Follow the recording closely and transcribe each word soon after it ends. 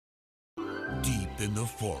in the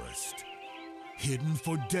forest, hidden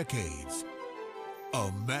for decades,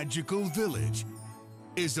 a magical village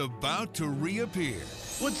is about to reappear.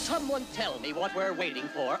 Would someone tell me what we're waiting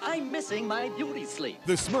for? I'm missing my beauty sleep.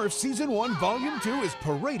 The Smurfs Season 1 Volume 2 is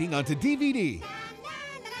parading onto DVD.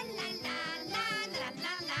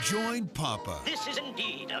 Join Papa. This is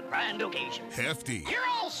indeed a grand occasion. Hefty. You're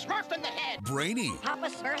all Smurfed in the head. Brainy. Papa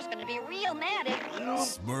Smurf's gonna be real mad at you.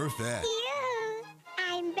 Smurfette. You,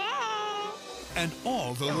 I'm back. And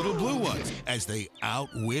all the little blue ones as they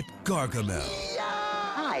outwit Gargamel.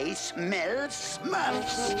 I smell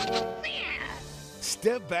Smurfs.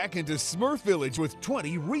 Step back into Smurf Village with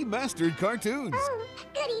 20 remastered cartoons. Oh,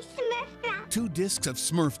 goody Smurf drop. 2 discs of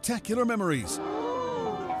Smurftacular memories.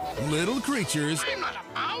 Little creatures. I'm not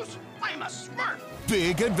a mouse. I'm a Smurf.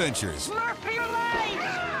 Big adventures. Smurf for your life!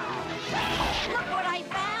 Look what I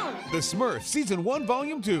found! The Smurfs Season 1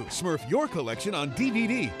 Volume 2. Smurf your collection on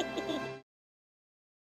DVD.